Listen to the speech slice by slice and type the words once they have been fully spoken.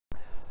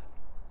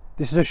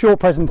This is a short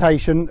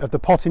presentation of the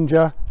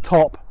Pottinger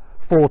Top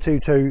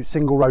 422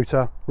 single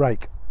rotor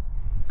rake.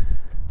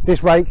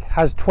 This rake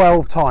has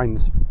 12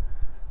 tines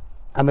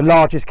and the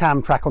largest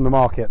cam track on the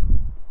market.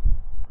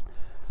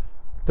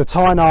 The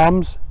tine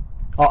arms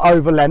are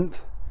over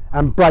length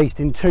and braced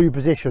in two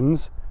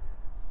positions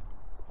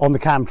on the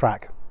cam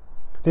track.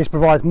 This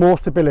provides more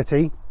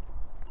stability,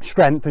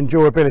 strength and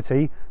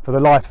durability for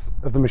the life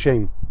of the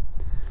machine.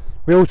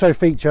 We also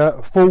feature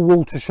a full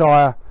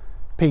Waltershire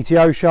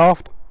PTO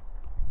shaft,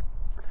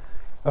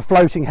 a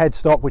floating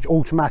headstock which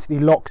automatically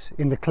locks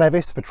in the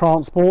clevis for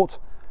transport,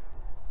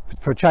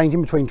 for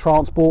changing between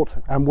transport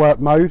and work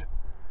mode,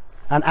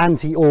 and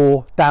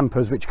anti-ore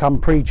dampers which come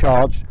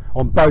pre-charged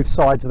on both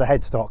sides of the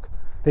headstock.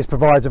 This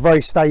provides a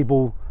very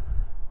stable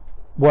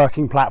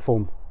working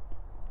platform.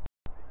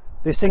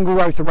 This single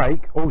rotor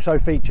rake also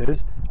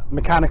features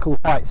mechanical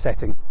height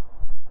setting.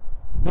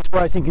 This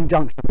works in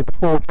conjunction with the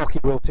 4 jockey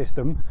wheel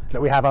system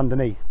that we have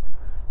underneath.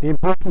 The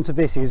importance of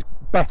this is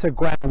better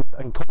ground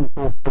and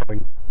contour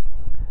following.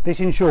 This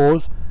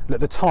ensures that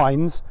the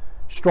tines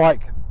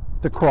strike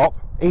the crop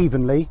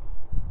evenly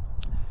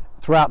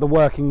throughout the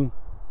working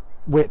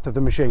width of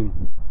the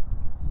machine.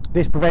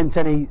 This prevents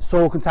any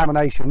soil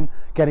contamination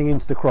getting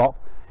into the crop,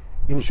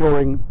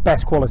 ensuring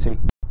best quality.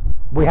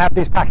 We have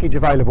this package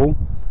available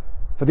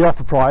for the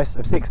offer price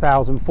of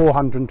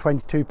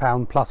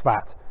 £6,422 plus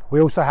VAT.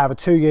 We also have a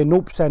 2-year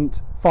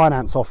 0%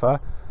 finance offer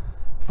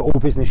for all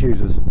business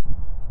users.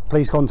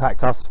 Please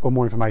contact us for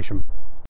more information.